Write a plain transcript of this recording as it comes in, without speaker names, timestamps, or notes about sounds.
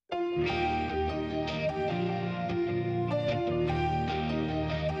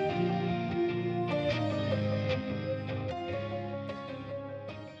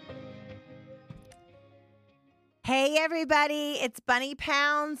Hey, everybody, it's Bunny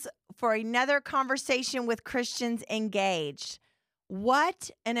Pounds for another conversation with Christians Engaged.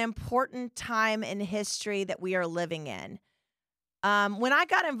 What an important time in history that we are living in. When I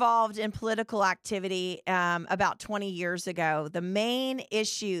got involved in political activity about 20 years ago, the main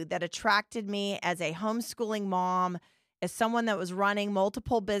issue that attracted me as a homeschooling mom, as someone that was running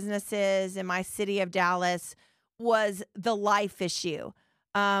multiple businesses in my city of Dallas, was the life issue.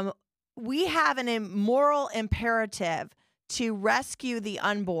 We have an immoral imperative to rescue the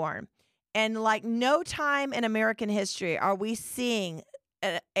unborn. And like no time in American history are we seeing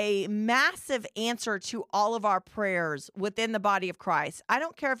a massive answer to all of our prayers within the body of Christ. I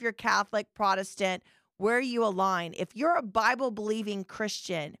don't care if you're Catholic, Protestant, where you align. If you're a Bible-believing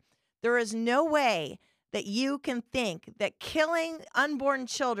Christian, there is no way that you can think that killing unborn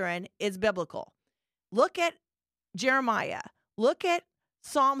children is biblical. Look at Jeremiah. Look at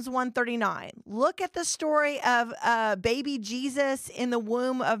Psalms 139. Look at the story of baby Jesus in the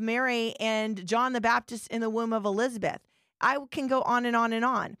womb of Mary and John the Baptist in the womb of Elizabeth. I can go on and on and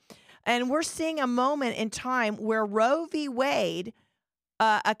on. And we're seeing a moment in time where Roe v. Wade,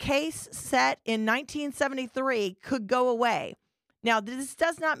 a case set in 1973, could go away. Now, this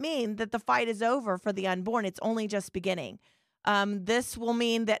does not mean that the fight is over for the unborn. It's only just beginning. This will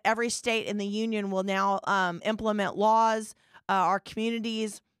mean that every state in the union will now implement laws. Our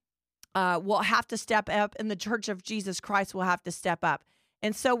communities will have to step up, and the Church of Jesus Christ will have to step up.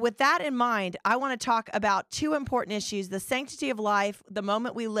 And so with that in mind, I want to talk about two important issues: the sanctity of life, the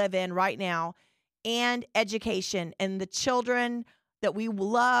moment we live in right now, and education and the children that we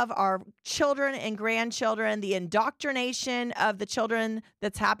love, our children and grandchildren, the indoctrination of the children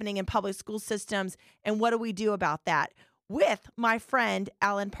that's happening in public school systems, and what do we do about that? With my friend,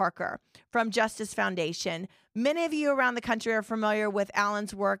 Alan Parker from Justice Foundation. Many of you around the country are familiar with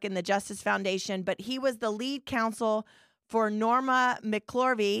Alan's work in the Justice Foundation, but he was the lead counsel for Norma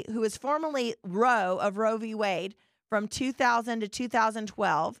McCorvey, who was formerly Roe of Roe v. Wade from 2000 to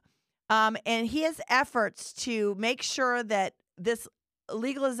 2012. And his efforts to make sure that this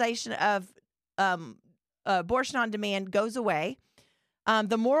legalization of abortion on demand goes away.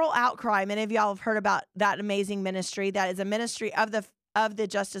 The Moral Outcry, many of y'all have heard about that amazing ministry. That is a ministry of the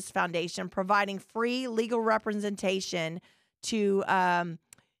Justice Foundation, providing free legal representation to and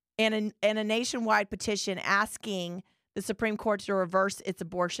a nationwide petition asking the Supreme Court to reverse its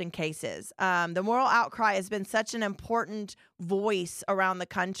abortion cases. The Moral Outcry has been such an important voice around the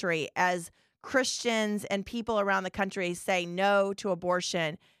country as Christians and people around the country say no to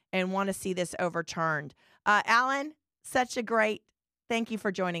abortion and want to see this overturned. Alan, thank you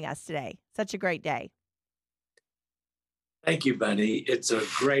for joining us today. Such a great day. Thank you, Bunny. It's a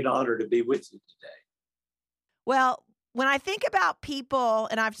great honor to be with you today. Well, when I think about people,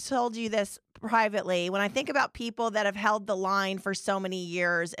 and I've told you this privately, when I think about people that have held the line for so many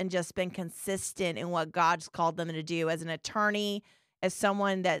years and just been consistent in what God's called them to do, as an attorney, as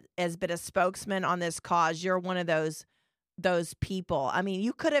someone that has been a spokesman on this cause, you're one of those people. I mean,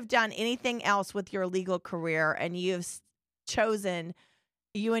 you could have done anything else with your legal career, and you've chosen,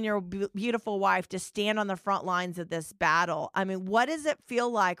 you and your beautiful wife, to stand on the front lines of this battle. I mean, what does it feel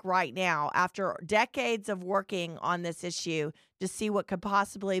like right now, after decades of working on this issue, to see what could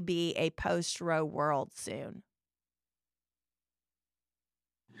possibly be a post-Roe world soon?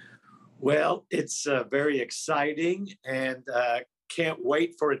 Well, it's very exciting, and can't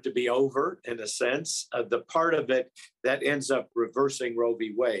wait for it to be over, in a sense. The part of it that ends up reversing Roe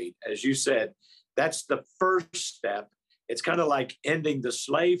v. Wade, as you said, that's the first step. It's kind of like ending the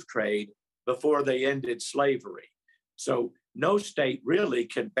slave trade before they ended slavery. So no state really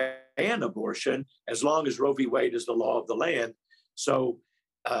can ban abortion as long as Roe v. Wade is the law of the land. So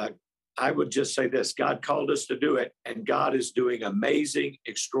I would just say this: God called us to do it, and God is doing amazing,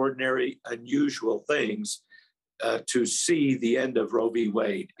 extraordinary, unusual things to see the end of Roe v.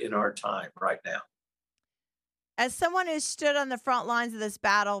 Wade in our time right now. As someone who's stood on the front lines of this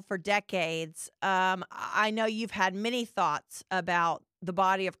battle for decades, I know you've had many thoughts about the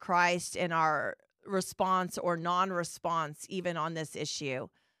body of Christ and our response or non-response even on this issue.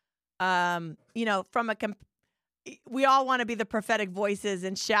 We all want to be the prophetic voices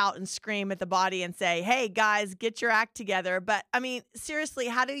and shout and scream at the body and say, hey, guys, get your act together. But I mean, seriously,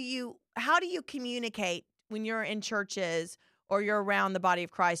 how do you communicate when you're in churches or you're around the body of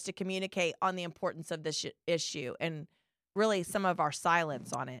Christ to communicate on the importance of this issue and really some of our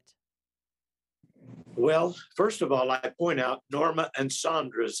silence on it? Well, first of all, I point out Norma and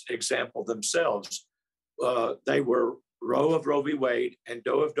Sandra's example themselves. They were Roe of Roe v. Wade and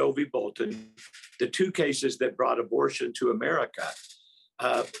Doe of Doe v. Bolton, the two cases that brought abortion to America.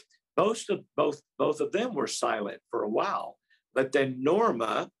 both of them were silent for a while. But then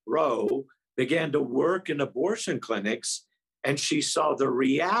Norma Rowe began to work in abortion clinics, and she saw the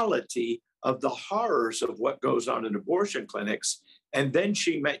reality of the horrors of what goes on in abortion clinics. And then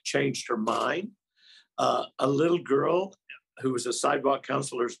she changed her mind. A little girl who was a sidewalk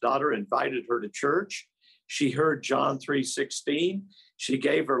counselor's daughter invited her to church. She heard John 3:16. She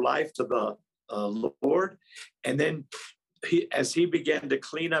gave her life to the Lord. And then as he began to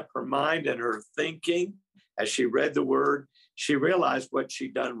clean up her mind and her thinking, as she read the word, she realized what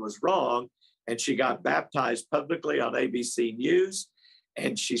she'd done was wrong. And she got baptized publicly on ABC News.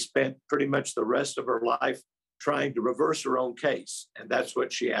 And she spent pretty much the rest of her life trying to reverse her own case. And that's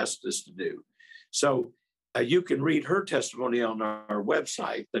what she asked us to do. So you can read her testimony on our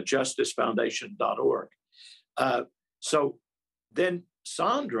website, thejusticefoundation.org. So then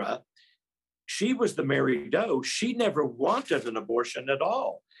Sandra, she was the Mary Doe. She never wanted an abortion at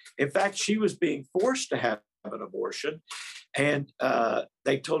all. In fact, she was being forced to have an abortion. And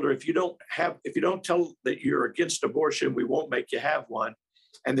they told her, if you don't tell that you're against abortion, we won't make you have one.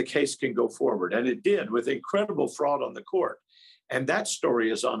 And the case can go forward. And it did, with incredible fraud on the court. And that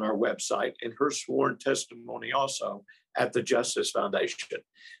story is on our website and her sworn testimony also at the Justice Foundation.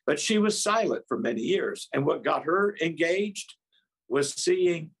 But she was silent for many years. And what got her engaged was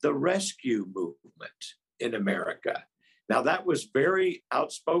seeing the rescue movement in America. Now, that was very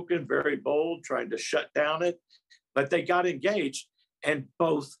outspoken, very bold, trying to shut down it. But they got engaged. And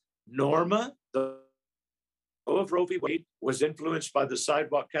both Norma, the of Roe v. Wade, was influenced by the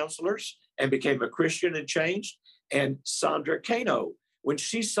sidewalk counselors and became a Christian and changed. And Sandra Cano, when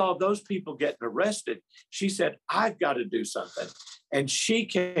she saw those people getting arrested, she said, I've got to do something. And she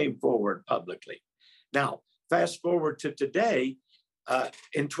came forward publicly. Now, fast forward to today,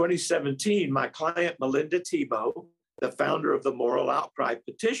 in 2017, my client, Melinda Thibault, the founder of the Moral Outcry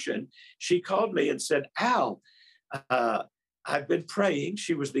petition, she called me and said, Al, I've been praying.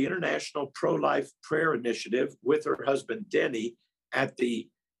 She was the International Pro-Life Prayer Initiative with her husband, Denny, at the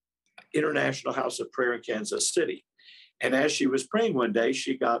International House of Prayer in Kansas City. And as she was praying one day,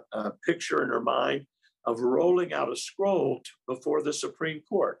 she got a picture in her mind of rolling out a scroll before the Supreme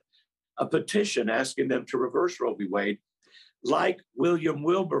Court, a petition asking them to reverse Roe v. Wade, like William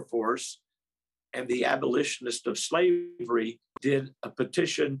Wilberforce and the abolitionists of slavery did a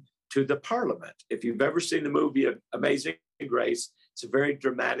petition to the Parliament. If you've ever seen the movie Amazing Grace, it's a very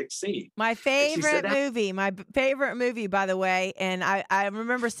dramatic scene. My favorite movie, by the way. And I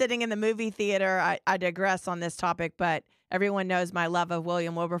remember sitting in the movie theater. I digress on this topic, but everyone knows my love of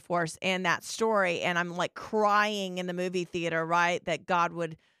William Wilberforce and that story. And I'm like crying in the movie theater, right? That God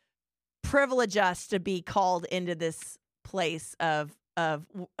would privilege us to be called into this place of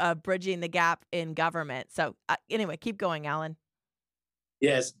bridging the gap in government. So anyway, keep going, Alan.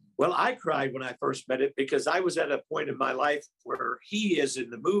 Yes. Well, I cried when I first met it because I was at a point in my life where he is in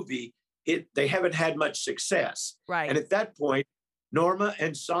the movie. They haven't had much success. Right. And at that point, Norma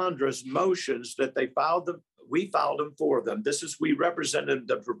and Sandra's motions that we filed them for them. We represented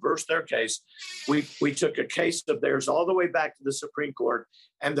them to reverse their case. We took a case of theirs all the way back to the Supreme Court,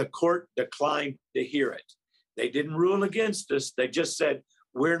 and the court declined to hear it. They didn't rule against us. They just said,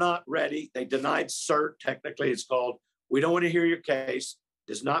 we're not ready. They denied cert. Technically, it's called, we don't want to hear your case.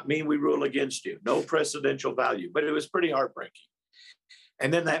 Does not mean we rule against you. No precedential value, but it was pretty heartbreaking.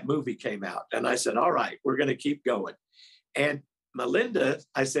 And then that movie came out, and I said, all right, we're going to keep going. And Melinda,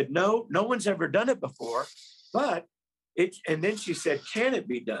 I said, no one's ever done it before, but and then she said, can it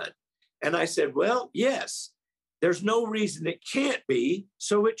be done? And I said, well, yes, there's no reason it can't be,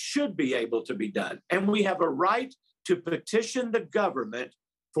 so it should be able to be done. And we have a right to petition the government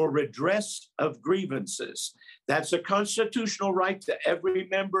for redress of grievances. That's a constitutional right to every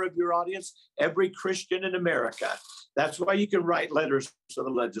member of your audience, every Christian in America. That's why you can write letters to the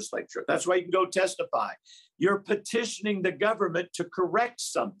legislature. That's why you can go testify. You're petitioning the government to correct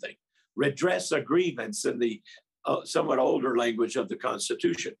something, redress a grievance in the somewhat older language of the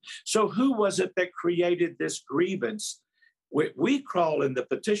Constitution. So who was it that created this grievance? We call in the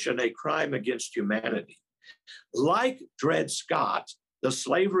petition a crime against humanity. Like Dred Scott, the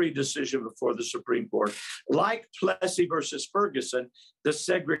slavery decision before the Supreme Court, like Plessy versus Ferguson, the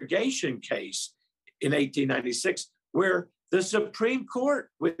segregation case in 1896, where the Supreme Court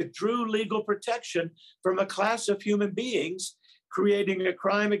withdrew legal protection from a class of human beings, creating a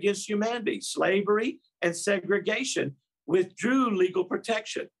crime against humanity. Slavery and segregation withdrew legal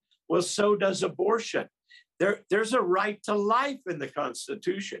protection. Well, so does abortion. There's a right to life in the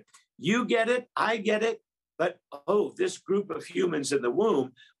Constitution. You get it, I get it. But, this group of humans in the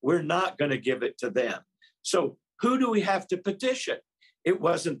womb, we're not going to give it to them. So who do we have to petition? It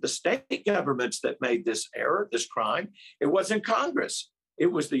wasn't the state governments that made this error, this crime. It wasn't Congress.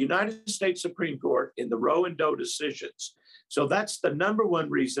 It was the United States Supreme Court in the Roe and Doe decisions. So that's the number one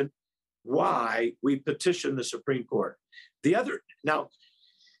reason why we petitioned the Supreme Court. Now,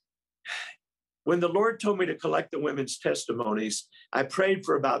 when the Lord told me to collect the women's testimonies, I prayed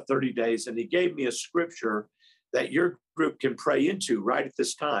for about 30 days, and he gave me a scripture that your group can pray into right at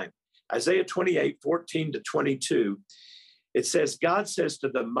this time. Isaiah 28:14-22. It says, God says to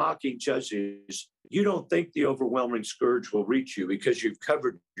the mocking judges, you don't think the overwhelming scourge will reach you because you've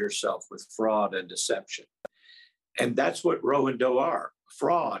covered yourself with fraud and deception. And that's what Roe and Doe are,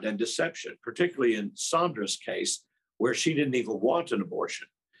 fraud and deception, particularly in Sandra's case, where she didn't even want an abortion.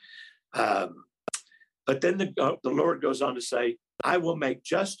 But then the Lord goes on to say, I will make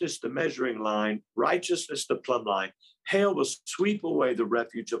justice the measuring line, righteousness the plumb line. Hail will sweep away the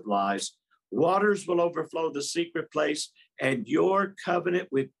refuge of lies. Waters will overflow the secret place, and your covenant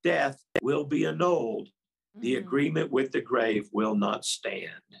with death will be annulled. The agreement with the grave will not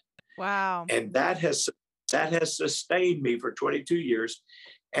stand. Wow. And that has sustained me for 22 years.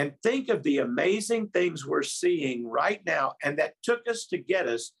 And think of the amazing things we're seeing right now. And that took us to get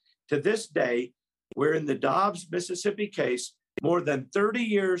us to this day. We're in the Dobbs, Mississippi case, more than 30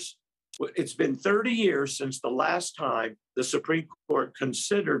 years. It's been 30 years since the last time the Supreme Court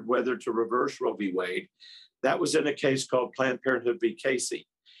considered whether to reverse Roe v. Wade. That was in a case called Planned Parenthood v. Casey.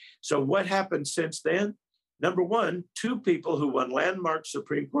 So what happened since then? Number one, two people who won landmark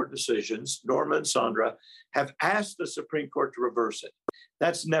Supreme Court decisions, Norma and Sandra, have asked the Supreme Court to reverse it.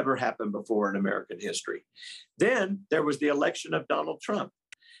 That's never happened before in American history. Then there was the election of Donald Trump.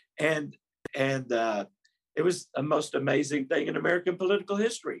 And it was the most amazing thing in American political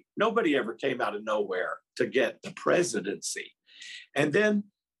history. Nobody ever came out of nowhere to get the presidency. And then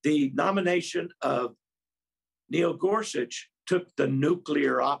the nomination of Neil Gorsuch took the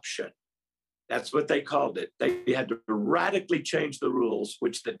nuclear option. That's what they called it. They had to radically change the rules,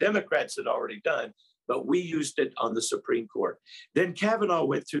 which the Democrats had already done, but we used it on the Supreme Court. Then Kavanaugh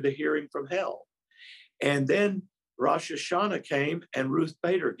went through the hearing from hell. And then Rosh Hashanah came and Ruth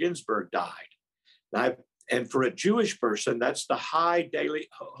Bader Ginsburg died. And for a Jewish person, that's the high daily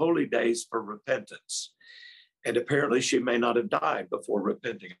holy days for repentance. And apparently she may not have died before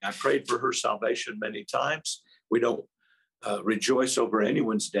repenting. I prayed for her salvation many times. We don't rejoice over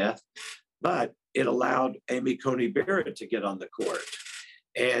anyone's death, but it allowed Amy Coney Barrett to get on the court.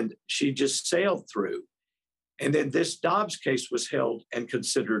 And she just sailed through. And then this Dobbs case was held and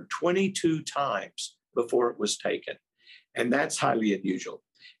considered 22 times before it was taken. And that's highly unusual.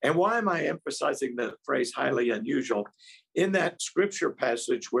 And why am I emphasizing the phrase highly unusual? In that scripture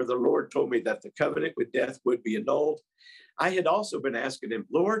passage where the Lord told me that the covenant with death would be annulled, I had also been asking him,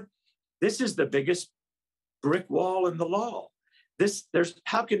 Lord, this is the biggest brick wall in the law.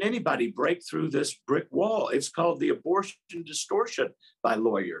 How can anybody break through this brick wall? It's called the abortion distortion by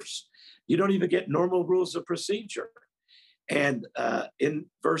lawyers. You don't even get normal rules of procedure. And in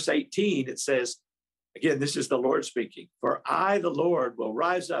verse 18, it says, again, this is the Lord speaking. For I, the Lord, will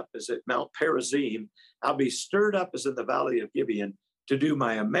rise up as at Mount Perazim. I'll be stirred up as in the valley of Gibeon to do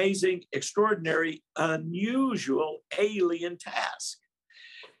my amazing, extraordinary, unusual, alien task.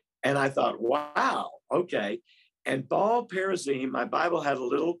 And I thought, wow, okay. And Baal Perazim, my Bible had a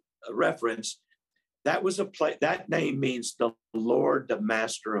little reference. That was that name means the Lord, the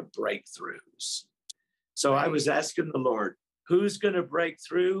master of breakthroughs. So I was asking the Lord, who's going to break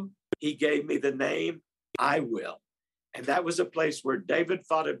through? He gave me the name, I will. And that was a place where David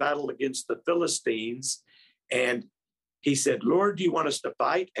fought a battle against the Philistines. And he said, Lord, do you want us to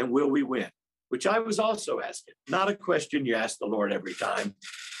fight? And will we win? Which I was also asking. Not a question you ask the Lord every time.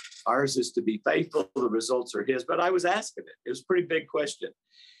 Ours is to be faithful. The results are his. But I was asking it. It was a pretty big question.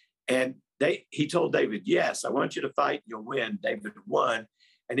 And he told David, yes, I want you to fight. You'll win. David won.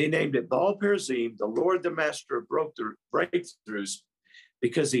 And he named it Baal Perazim, the Lord, the master of breakthroughs,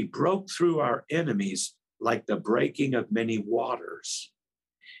 because he broke through our enemies like the breaking of many waters.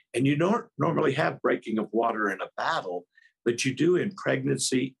 And you don't normally have breaking of water in a battle, but you do in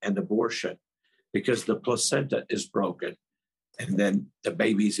pregnancy and abortion because the placenta is broken. And then the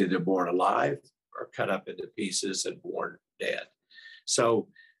baby's either born alive or cut up into pieces and born dead. So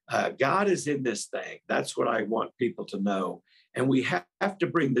God is in this thing. That's what I want people to know. And we have to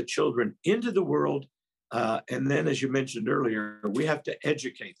bring the children into the world. And then, as you mentioned earlier, we have to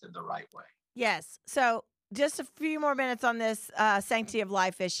educate them the right way. Yes. So just a few more minutes on this sanctity of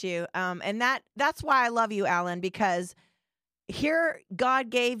life issue. And that's why I love you, Alan, because here God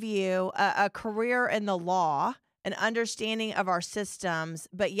gave you a career in the law, an understanding of our systems,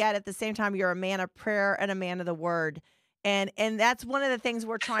 but yet at the same time, you're a man of prayer and a man of the word. And that's one of the things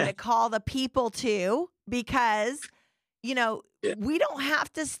we're trying to call the people to, because, Yeah. we don't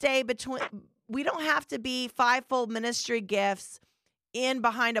have to we don't have to be fivefold ministry gifts in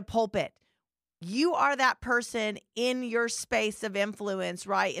behind a pulpit. You are that person in your space of influence,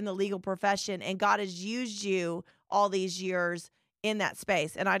 right, in the legal profession, and God has used you all these years in that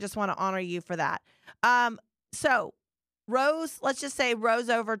space, and I just want to honor you for that. So Roe's, let's just say Roe's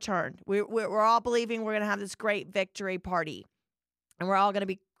overturned. We're all believing we're going to have this great victory party, and we're all going to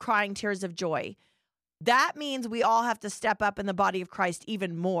be crying tears of joy. That means we all have to step up in the body of Christ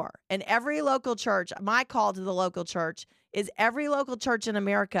even more. And every local church, my call to the local church is every local church in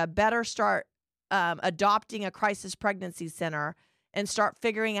America better start adopting a crisis pregnancy center and start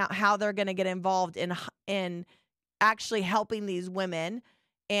figuring out how they're going to get involved in actually helping these women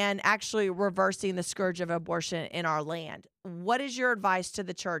and actually reversing the scourge of abortion in our land. What is your advice to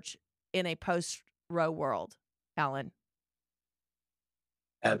the church in a post-Roe world, Alan?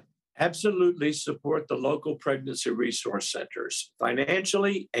 Absolutely support the local pregnancy resource centers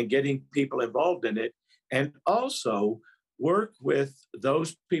financially and getting people involved in it. And also work with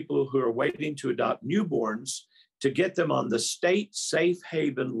those people who are waiting to adopt newborns to get them on the state safe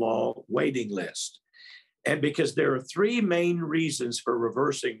haven law waiting list. And because there are three main reasons for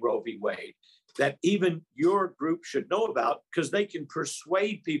reversing Roe v. Wade that even your group should know about, because they can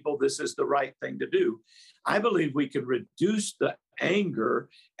persuade people this is the right thing to do. I believe we can reduce the anger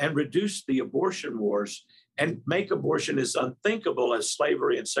and reduce the abortion wars and make abortion as unthinkable as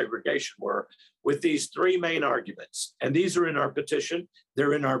slavery and segregation were with these three main arguments. And these are in our petition.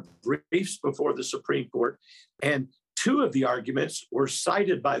 They're in our briefs before the Supreme Court. And two of the arguments were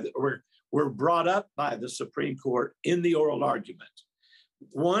cited were brought up by the Supreme Court in the oral argument.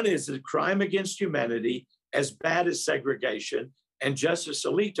 One is a crime against humanity as bad as segregation, and Justice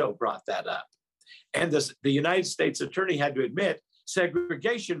Alito brought that up. And the United States attorney had to admit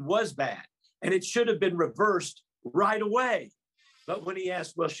segregation was bad, and it should have been reversed right away. But when he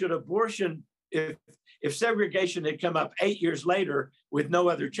asked, well, should abortion, if segregation had come up 8 years later with no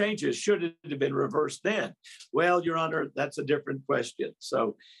other changes, should it have been reversed then? Well, Your Honor, that's a different question.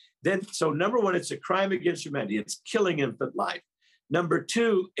 So number one, it's a crime against humanity. It's killing infant life. Number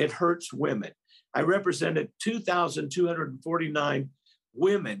two, it hurts women. I represented 2,249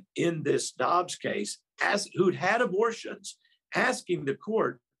 women in this Dobbs case who'd had abortions, asking the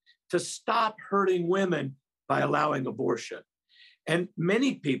court to stop hurting women by allowing abortion. And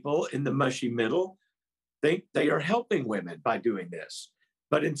many people in the mushy middle think they are helping women by doing this.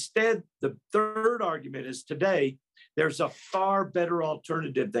 But instead, the third argument is today, there's a far better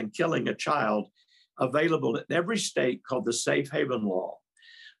alternative than killing a child available in every state called the Safe Haven Law.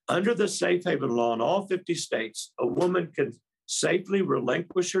 Under the Safe Haven Law in all 50 states, a woman can safely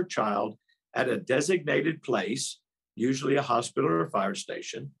relinquish her child at a designated place, usually a hospital or a fire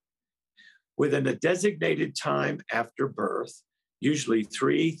station, within a designated time after birth, usually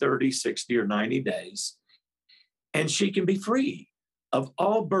 3, 30, 60, or 90 days, and she can be free of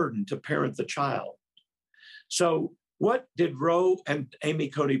all burden to parent the child. So what did Roe and Amy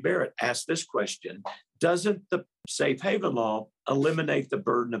Coney Barrett ask this question? Doesn't the Safe Haven Law eliminate the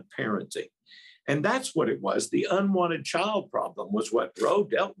burden of parenting? And that's what it was. The unwanted child problem was what Roe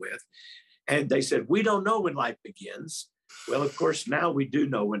dealt with. And they said, we don't know when life begins. Well, of course, now we do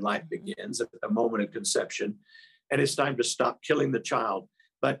know when life begins at the moment of conception. And it's time to stop killing the child.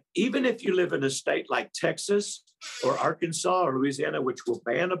 But even if you live in a state like Texas or Arkansas or Louisiana, which will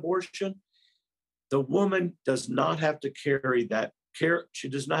ban abortion, the woman does not have to carry that care. She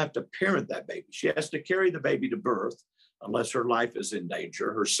does not have to parent that baby. She has to carry the baby to birth unless her life is in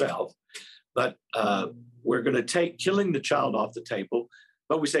danger herself. But we're going to take killing the child off the table.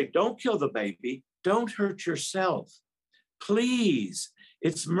 But we say, don't kill the baby. Don't hurt yourself. Please.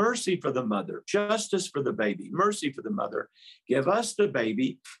 It's mercy for the mother, justice for the baby, mercy for the mother. Give us the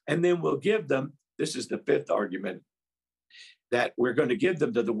baby, and then we'll give them, this is the fifth argument, that we're going to give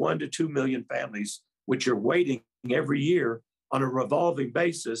them to the 1 to 2 million families which are waiting every year on a revolving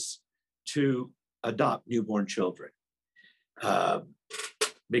basis to adopt newborn children.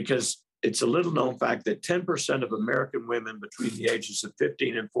 Because it's a little known fact that 10% of American women between the ages of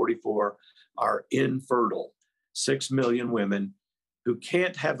 15 and 44 are infertile. 6 million women who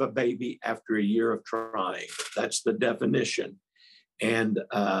can't have a baby after a year of trying. That's the definition. And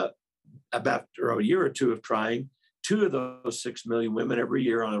about a year or two of trying, 2 of those 6 million women every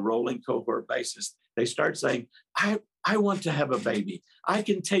year on a rolling cohort basis, they start saying, I want to have a baby. I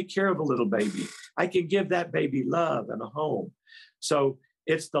can take care of a little baby. I can give that baby love and a home. So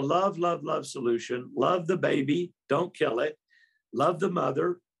it's the love, love, love solution. Love the baby. Don't kill it. Love the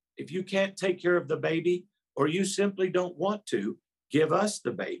mother. If you can't take care of the baby, or you simply don't want to, give us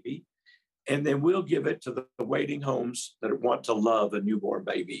the baby, and then we'll give it to the waiting homes that want to love a newborn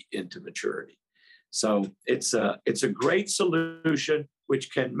baby into maturity. So it's a great solution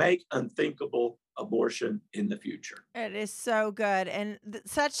which can make unthinkable abortion in the future. It is so good, and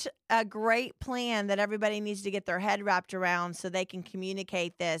such a great plan that everybody needs to get their head wrapped around so they can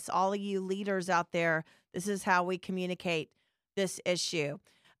communicate this. All of you leaders out there, this is how we communicate this issue.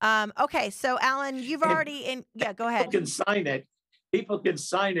 Okay, so Alan, you've already go ahead. People can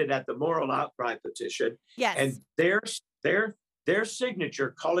sign it at the moral outcry petition. Yes. And their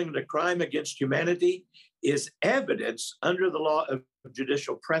signature calling it a crime against humanity is evidence under the law of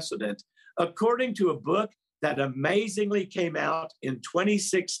judicial precedent, according to a book that amazingly came out in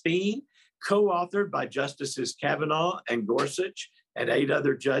 2016, co-authored by Justices Kavanaugh and Gorsuch and 8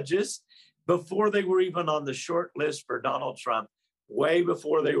 other judges, before they were even on the short list for Donald Trump, way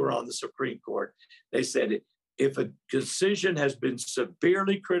before they were on the Supreme Court. They said, if a decision has been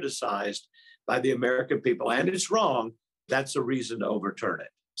severely criticized by the American people and it's wrong, that's a reason to overturn it.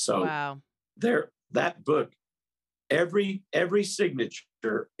 So wow. That book, every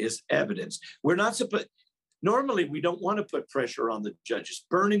signature is evidence. We're not supposed. Normally, we don't want to put pressure on the judges,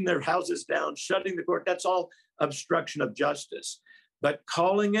 burning their houses down, shutting the court. That's all obstruction of justice. But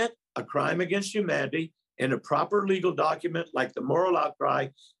calling it a crime against humanity in a proper legal document like the moral outcry,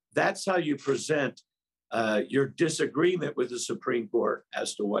 that's how you present your disagreement with the Supreme Court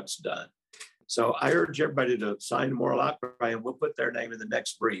as to what's done. So I urge everybody to sign the moral outcry, and we'll put their name in the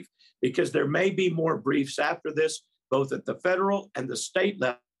next brief, because there may be more briefs after this, both at the federal and the state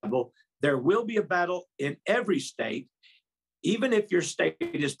level. There will be a battle in every state, even if your state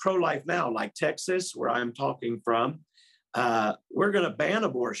is pro-life now, like Texas, where I'm talking from. We're going to ban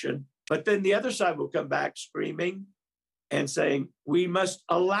abortion, but then the other side will come back screaming and saying, we must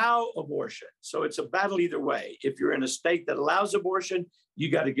allow abortion. So it's a battle either way. If you're in a state that allows abortion,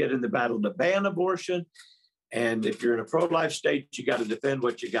 you got to get in the battle to ban abortion. And if you're in a pro-life state, you got to defend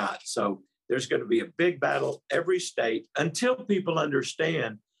what you got. So there's going to be a big battle every state until people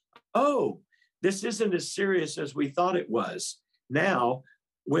understand, oh, this isn't as serious as we thought it was. Now,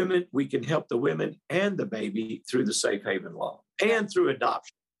 we can help the women and the baby through the safe haven law and through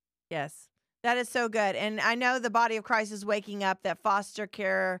adoption. Yes. That is so good. And I know the body of Christ is waking up that foster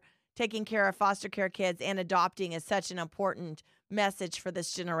care, taking care of foster care kids and adopting is such an important message for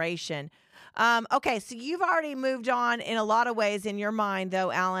this generation. Okay, so you've already moved on in a lot of ways in your mind,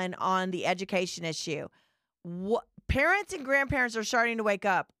 though, Alan, on the education issue. Parents and grandparents are starting to wake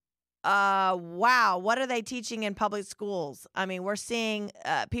up. Wow, what are they teaching in public schools? I mean, we're seeing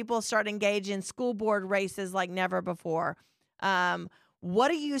people start engaging in school board races like never before.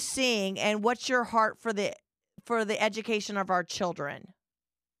 What are you seeing, and what's your heart for the education of our children?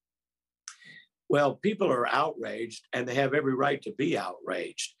 Well, people are outraged, and they have every right to be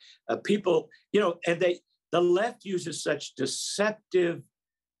outraged. People, and the left uses such deceptive,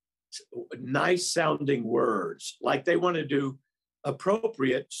 nice-sounding words, like they want to do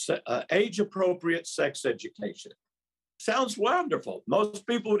age-appropriate sex education. Sounds wonderful. Most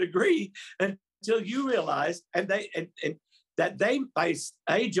people would agree until you realize, that they, by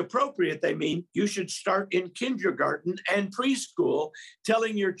age appropriate, they mean you should start in kindergarten and preschool,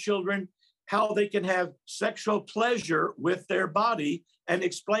 telling your children how they can have sexual pleasure with their body and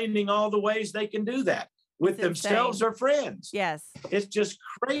explaining all the ways they can do that with themselves or friends. Yes. It's just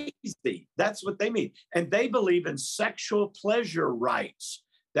crazy. That's what they mean. And they believe in sexual pleasure rights,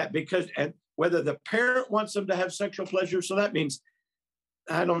 and whether the parent wants them to have sexual pleasure. So that means,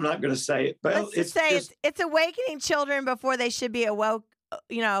 I'm not going to say it, but it's awakening children before they should be awoke,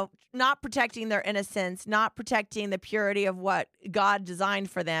 not protecting their innocence, not protecting the purity of what God designed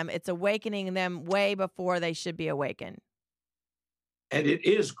for them. It's awakening them way before they should be awakened. And it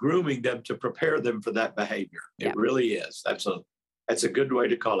is grooming them to prepare them for that behavior. It really is. That's a good way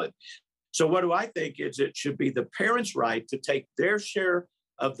to call it. So what do I think is it should be the parents' right to take their share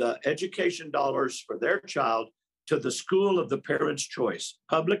of the education dollars for their child to the school of the parents' choice,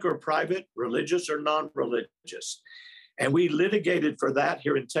 public or private, religious or non-religious. And we litigated for that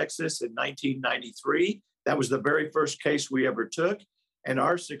here in Texas in 1993. That was the very first case we ever took. And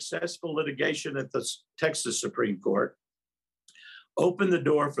our successful litigation at the Texas Supreme Court opened the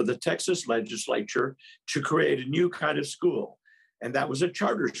door for the Texas legislature to create a new kind of school. And that was a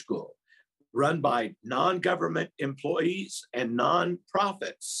charter school run by non-government employees and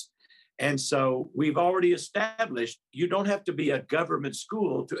nonprofits. And so we've already established you don't have to be a government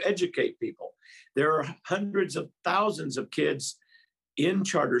school to educate people. There are hundreds of thousands of kids in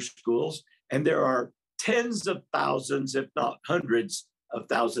charter schools, and there are tens of thousands, if not hundreds of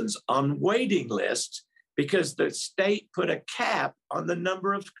thousands, on waiting lists because the state put a cap on the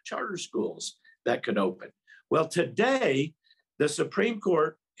number of charter schools that could open. Well, today, the Supreme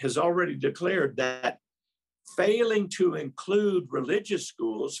Court has already declared that failing to include religious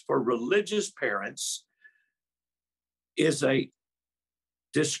schools for religious parents is a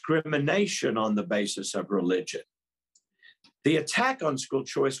discrimination on the basis of religion. The attack on school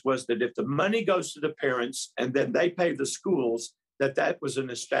choice was that if the money goes to the parents and then they pay the schools, that was an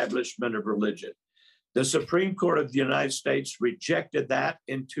establishment of religion. The Supreme Court of the United States rejected that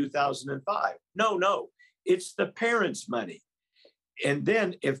in 2005. No, it's the parents' money. And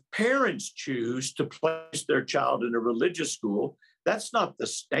then if parents choose to place their child in a religious school, that's not the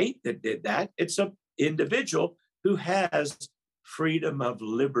state that did that. It's an individual who has freedom of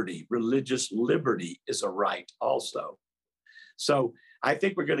liberty. Religious liberty is a right also. So I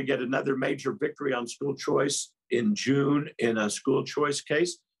think we're going to get another major victory on school choice in June in a school choice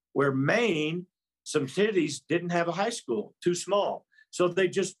case where Maine, some cities didn't have a high school, too small. So they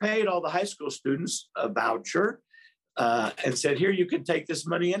just paid all the high school students a voucher and said, here, you can take this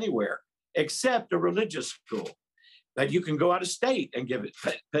money anywhere except a religious school. But you can go out of state and give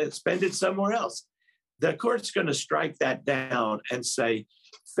it, spend it somewhere else. The court's going to strike that down and say,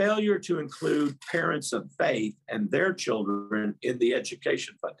 failure to include parents of faith and their children in the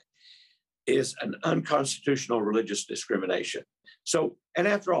education funding is an unconstitutional religious discrimination. So, and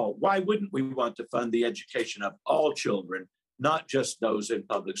after all, why wouldn't we want to fund the education of all children, not just those in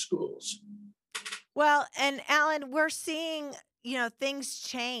public schools? Well, and Alan, we're seeing, things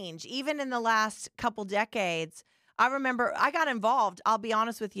change. Even in the last couple decades, I remember I got involved, I'll be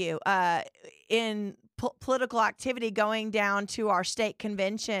honest with you, in political activity, going down to our state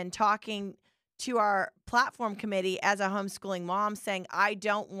convention, talking to our platform committee as a homeschooling mom, saying, I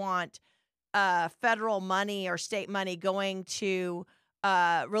don't want federal money or state money going to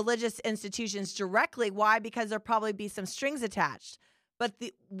religious institutions directly. Why? Because there'll probably be some strings attached. But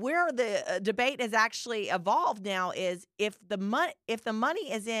where the debate has actually evolved now is if the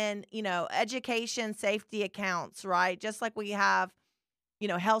money is in, education safety accounts, right? Just like we have,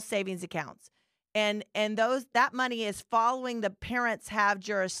 health savings accounts. And that money is following the parents have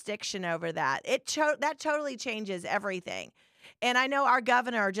jurisdiction over that. That totally changes everything. And I know our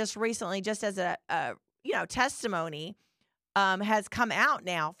governor just recently, just as a testimony, has come out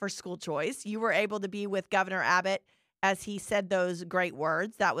now for school choice. You were able to be with Governor Abbott as he said those great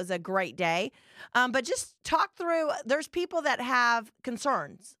words. That was a great day. But just talk through, there's people that have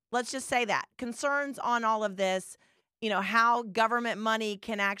concerns. Let's just say that. Concerns on all of this, how government money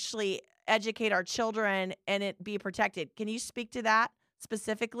can actually educate our children and it be protected. Can you speak to that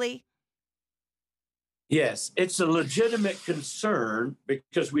specifically? Yes, it's a legitimate concern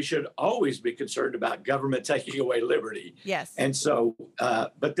because we should always be concerned about government taking away liberty. Yes. And so,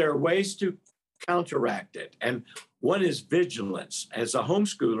 but there are ways to counteract it. And one is vigilance. As a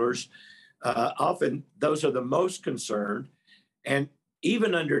homeschoolers, often those are the most concerned. And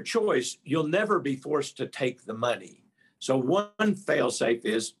even under choice, you'll never be forced to take the money. So one fail-safe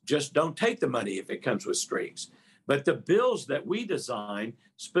is just don't take the money if it comes with strings. But the bills that we design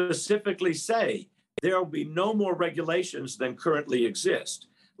specifically say there will be no more regulations than currently exist.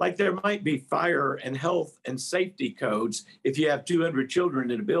 Like there might be fire and health and safety codes. If you have 200 children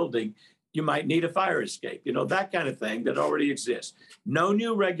in a building, you might need a fire escape, that kind of thing that already exists. No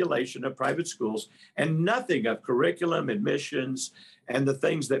new regulation of private schools and nothing of curriculum, admissions, and the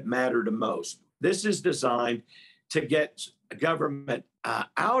things that matter to most. This is designed to get government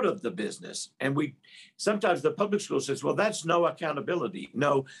out of the business. And sometimes the public school says, well, that's no accountability.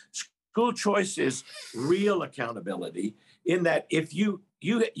 No, school choice is real accountability in that if you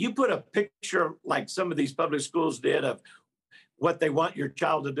put a picture like some of these public schools did of what they want your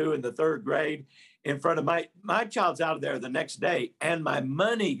child to do in the third grade in front of my child's out of there the next day, and my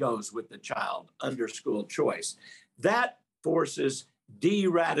money goes with the child under school choice. That forces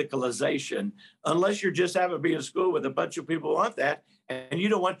de-radicalization, unless you're just happen to be in school with a bunch of people who want that, and you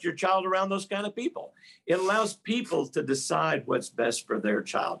don't want your child around those kind of people. It allows people to decide what's best for their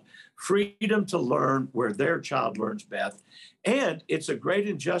child. Freedom to learn where their child learns best. And it's a great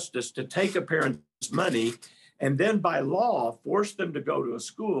injustice to take a parent's money and then by law force them to go to a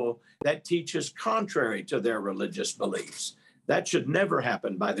school that teaches contrary to their religious beliefs. That should never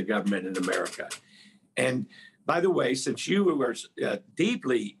happen by the government in America. And by the way, since you were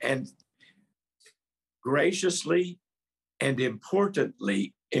deeply and graciously and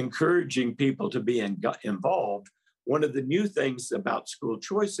importantly encouraging people to be involved, one of the new things about school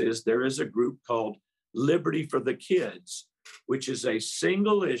choice is there is a group called Liberty for the Kids, which is a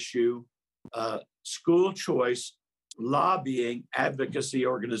single issue school choice lobbying advocacy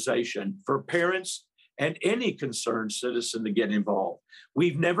organization for parents and any concerned citizen to get involved.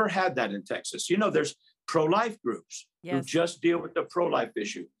 We've never had that in Texas. There's pro-life groups who just deal with the pro-life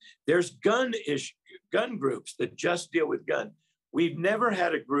issue. There's gun groups that just deal with gun. We've never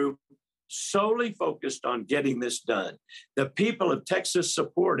had a group solely focused on getting this done. The people of Texas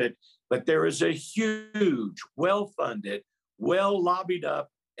support it, but there is a huge, well-funded, well-lobbied up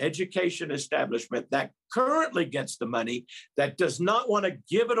education establishment that currently gets the money that does not want to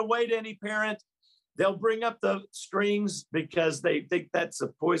give it away to any parent. They'll bring up the strings because they think that's a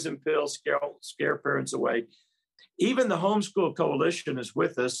poison pill, scare parents away. Even the Homeschool Coalition is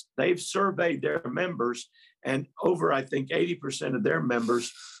with us. They've surveyed their members, and over, I think, 80% of their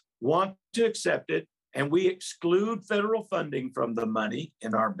members want to accept it. And we exclude federal funding from the money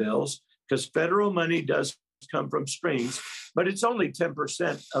in our bills because federal money does come from strings, but it's only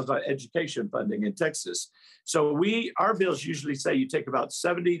 10% of education funding in Texas. So our bills usually say you take about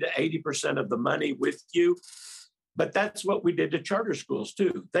 70 to 80% of the money with you, but that's what we did to charter schools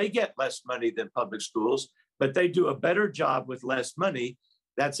too. They get less money than public schools, but they do a better job with less money.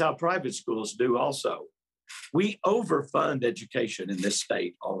 That's how private schools do also. We overfund education in this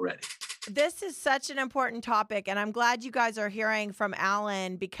state already. This is such an important topic, and I'm glad you guys are hearing from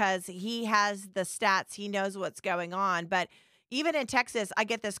Alan because he has the stats. He knows what's going on. But even in Texas, I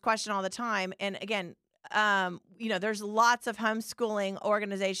get this question all the time. And again, there's lots of homeschooling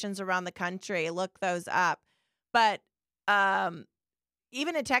organizations around the country. Look those up. But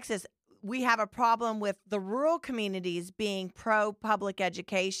even in Texas, we have a problem with the rural communities being pro-public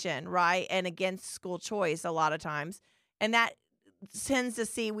education, right, and against school choice a lot of times. And that tends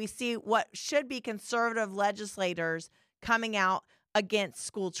to we see what should be conservative legislators coming out against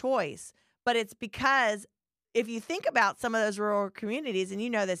school choice. But it's because if you think about some of those rural communities, and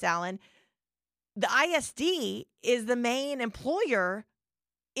you know this, Alan, the ISD is the main employer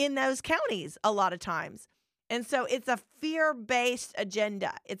in those counties a lot of times. And so it's a fear-based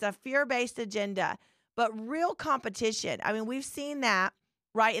agenda. But real competition. I mean, we've seen that,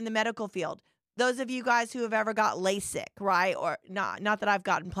 right, in the medical field. Those of you guys who have ever got LASIK, right, or not that I've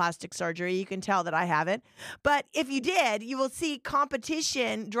gotten plastic surgery, you can tell that I haven't. But if you did, you will see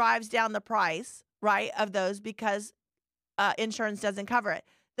competition drives down the price, right, of those because insurance doesn't cover it.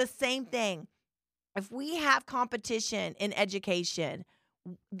 The same thing. If we have competition in education,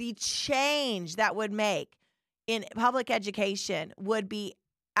 the change that would make in public education would be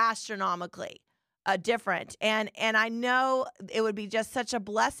astronomically different. And I know it would be just such a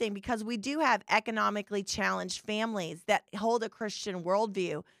blessing because we do have economically challenged families that hold a Christian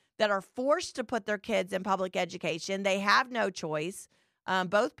worldview that are forced to put their kids in public education. They have no choice.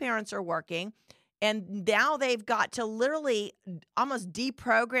 Both parents are working. And now they've got to literally almost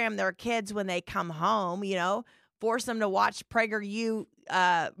deprogram their kids when they come home, force them to watch PragerU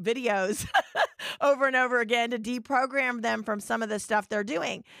videos over and over again to deprogram them from some of the stuff they're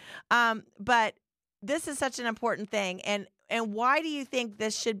doing. But this is such an important thing. And why do you think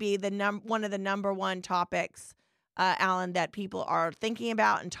this should be one of the number one topics, Alan, that people are thinking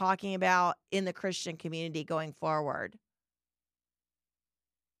about and talking about in the Christian community going forward?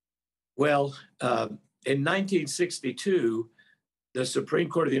 Well, in 1962, the Supreme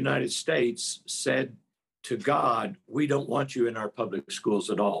Court of the United States said to God, we don't want you in our public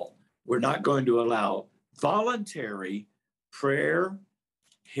schools at all. We're not going to allow voluntary prayer,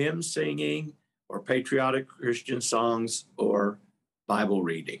 hymn singing, or patriotic Christian songs or Bible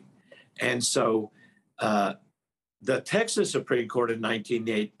reading. And so the Texas Supreme Court in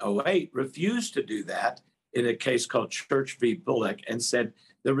 1908 refused to do that in a case called Church v. Bullock and said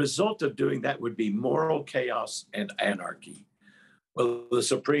the result of doing that would be moral chaos and anarchy. Well, the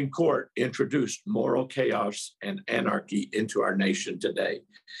Supreme Court introduced moral chaos and anarchy into our nation today.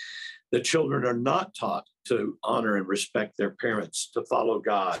 The children are not taught to honor and respect their parents, to follow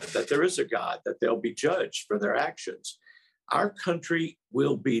God, that there is a God, that they'll be judged for their actions. Our country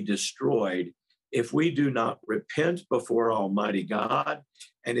will be destroyed if we do not repent before Almighty God,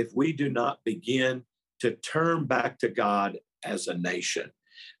 and if we do not begin to turn back to God as a nation.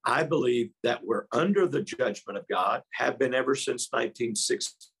 I believe that we're under the judgment of God, have been ever since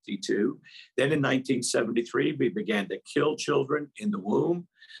 1962. Then in 1973, we began to kill children in the womb.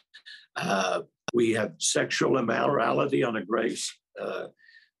 We have sexual immorality on a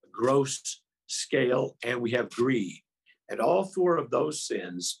gross scale, and we have greed. And all four of those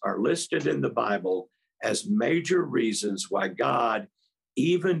sins are listed in the Bible as major reasons why God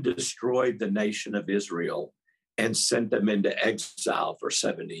even destroyed the nation of Israel and sent them into exile for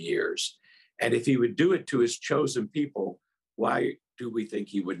 70 years. And if he would do it to his chosen people, why do we think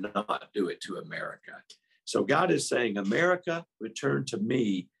he would not do it to America? So God is saying, America, return to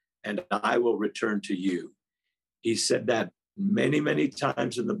me and I will return to you. He said that many, many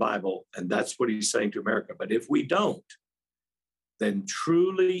times in the Bible, and that's what he's saying to America. But if we don't, then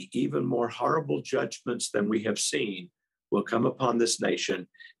truly even more horrible judgments than we have seen will come upon this nation,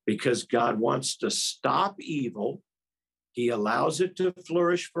 because God wants to stop evil. He allows it to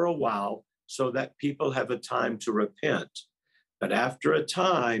flourish for a while so that people have a time to repent. But after a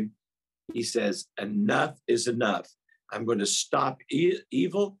time, he says, enough is enough. I'm going to stop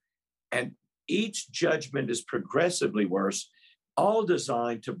evil. And each judgment is progressively worse, all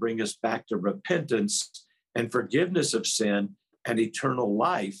designed to bring us back to repentance and forgiveness of sin and eternal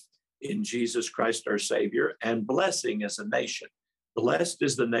life in Jesus Christ, our Savior, and blessing as a nation. Blessed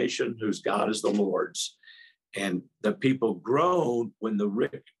is the nation whose God is the Lord's, and the people groan when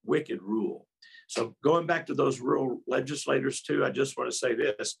the wicked rule. So going back to those rural legislators too, I just want to say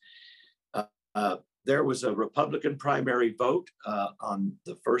this. There was a Republican primary vote on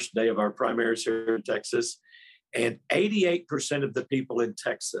the first day of our primaries here in Texas, and 88% of the people in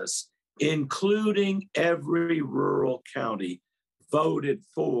Texas, including every rural county, voted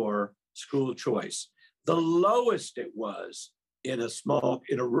for school choice. The lowest it was in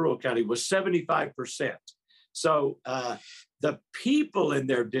a rural county was 75%. So the people in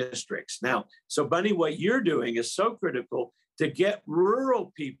their districts. Now, so Bunny, what you're doing is so critical to get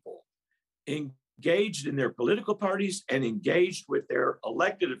rural people engaged in their political parties and engaged with their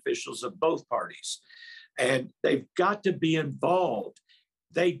elected officials of both parties. And they've got to be involved.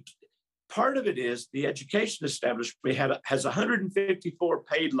 Part of it is the education establishment has 154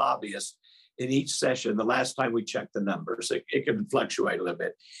 paid lobbyists in each session. The last time we checked the numbers, it can fluctuate a little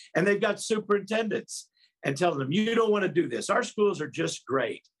bit. And they've got superintendents and telling them, you don't want to do this. Our schools are just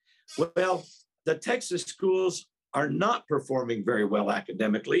great. Well, the Texas schools are not performing very well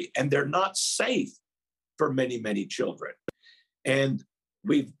academically, and they're not safe for many, many children. And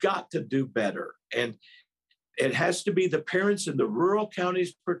we've got to do better. And it has to be the parents in the rural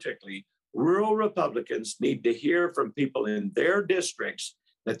counties, particularly rural Republicans, need to hear from people in their districts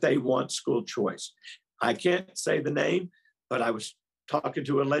that they want school choice. I can't say the name, but I was talking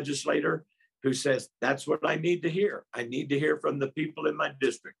to a legislator who says, that's what I need to hear. I need to hear from the people in my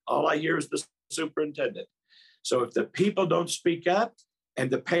district. All I hear is the superintendent. So if the people don't speak up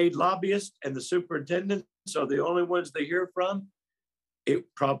and the paid lobbyists and the superintendents are the only ones they hear from, it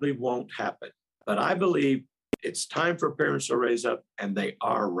probably won't happen. But I believe it's time for parents to raise up, and they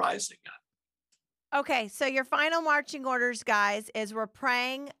are rising up. Okay, so your final marching orders, guys, is we're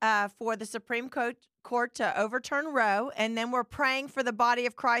praying for the Supreme Court to overturn Roe, and then we're praying for the body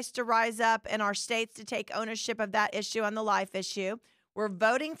of Christ to rise up and our states to take ownership of that issue on the life issue. We're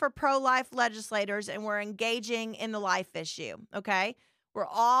voting for pro-life legislators, and we're engaging in the life issue, okay? We're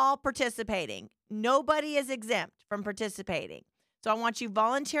all participating. Nobody is exempt from participating. So I want you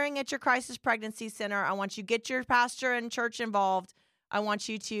volunteering at your crisis pregnancy center. I want you to get your pastor and church involved. I want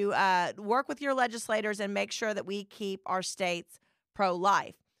you to work with your legislators and make sure that we keep our states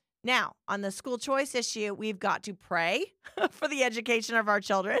pro-life. Now, on the school choice issue, we've got to pray for the education of our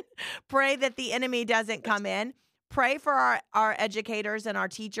children, pray that the enemy doesn't come in, pray for our educators and our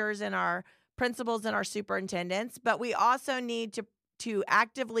teachers and our principals and our superintendents, but we also need to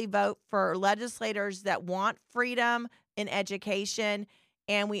actively vote for legislators that want freedom in education,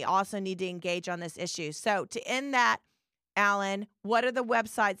 and we also need to engage on this issue. So to end that, Alan, what are the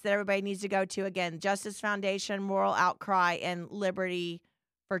websites that everybody needs to go to? Again, Justice Foundation, Moral Outcry, and Liberty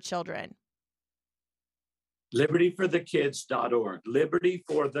for Children. LibertyForTheKids.org.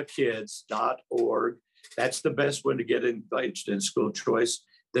 LibertyForTheKids.org. That's the best one to get engaged in school choice.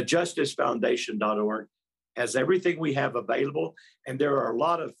 The JusticeFoundation.org has everything we have available, and there are a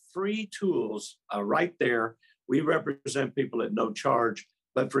lot of free tools right there. We represent people at no charge.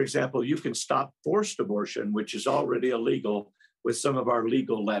 But for example, you can stop forced abortion, which is already illegal, with some of our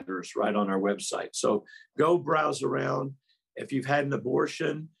legal letters right on our website. So go browse around. If you've had an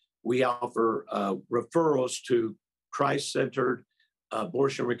abortion, we offer referrals to Christ-centered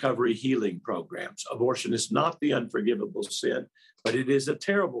abortion recovery healing programs. Abortion is not the unforgivable sin, but it is a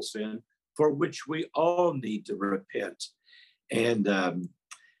terrible sin for which we all need to repent. And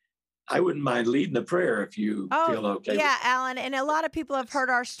I wouldn't mind leading the prayer if you feel okay. Yeah, Alan. And a lot of people have heard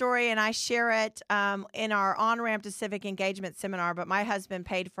our story, and I share it in our On-Ramp to Civic Engagement seminar. But my husband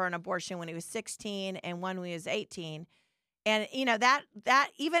paid for an abortion when he was 16 and one when he was 18. And, you know, that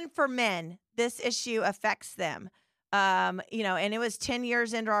even for men, this issue affects them. And it was 10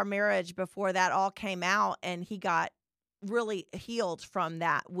 years into our marriage before that all came out, and he got really healed from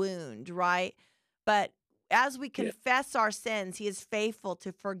that wound, right? But as we confess our sins, he is faithful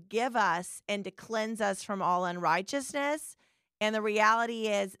to forgive us and to cleanse us from all unrighteousness. And the reality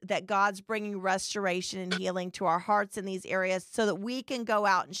is that God's bringing restoration and healing to our hearts in these areas so that we can go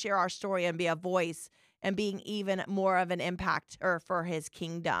out and share our story and be a voice and being even more of an impact for his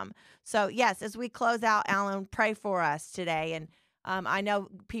kingdom. So, yes, as we close out, Alan, pray for us today. And I know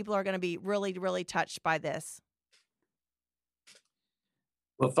people are going to be really, really touched by this.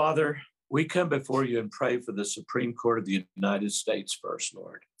 Well, Father, we come before you and pray for the Supreme Court of the United States first,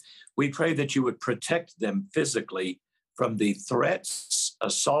 Lord. We pray that you would protect them physically from the threats,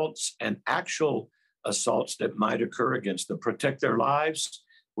 assaults, and actual assaults that might occur against them. Protect their lives.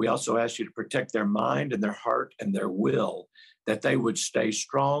 We also ask you to protect their mind and their heart and their will, that they would stay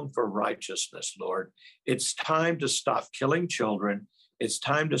strong for righteousness, Lord. It's time to stop killing children. It's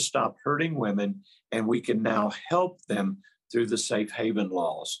time to stop hurting women, and we can now help them through the safe haven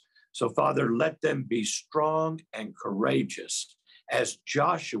laws. So, Father, let them be strong and courageous as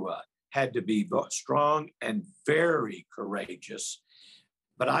Joshua had to be strong and very courageous.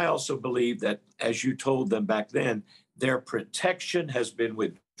 But I also believe that, as you told them back then, their protection has been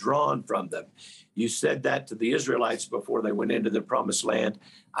withdrawn from them. You said that to the Israelites before they went into the promised land.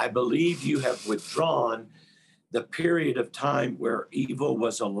 I believe you have withdrawn the period of time where evil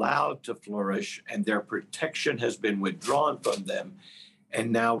was allowed to flourish, and their protection has been withdrawn from them.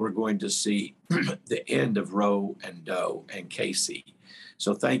 And now we're going to see the end of Roe and Doe and Casey.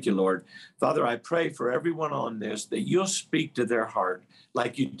 So thank you, Lord. Father, I pray for everyone on this that you'll speak to their heart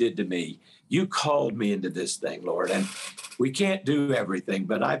like you did to me. You called me into this thing, Lord, and we can't do everything,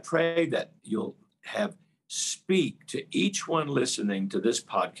 but I pray that you'll speak to each one listening to this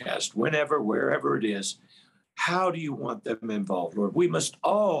podcast, whenever, wherever it is. How do you want them involved, Lord? We must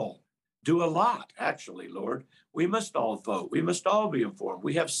all do a lot, actually, Lord. We must all vote. We must all be informed.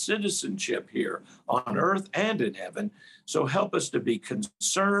 We have citizenship here on earth and in heaven. So help us to be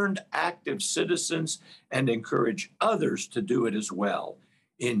concerned, active citizens and encourage others to do it as well.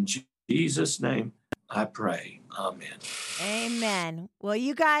 In Jesus' name, I pray. Amen. Amen. Well,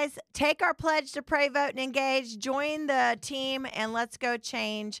 you guys take our pledge to pray, vote, and engage. Join the team, and let's go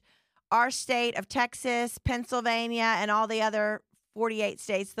change our state of Texas, Pennsylvania, and all the other 48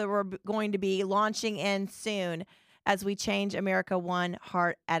 states that we're going to be launching in soon as we change America one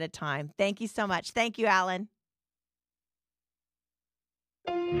heart at a time. Thank you so much. Thank you, Alan.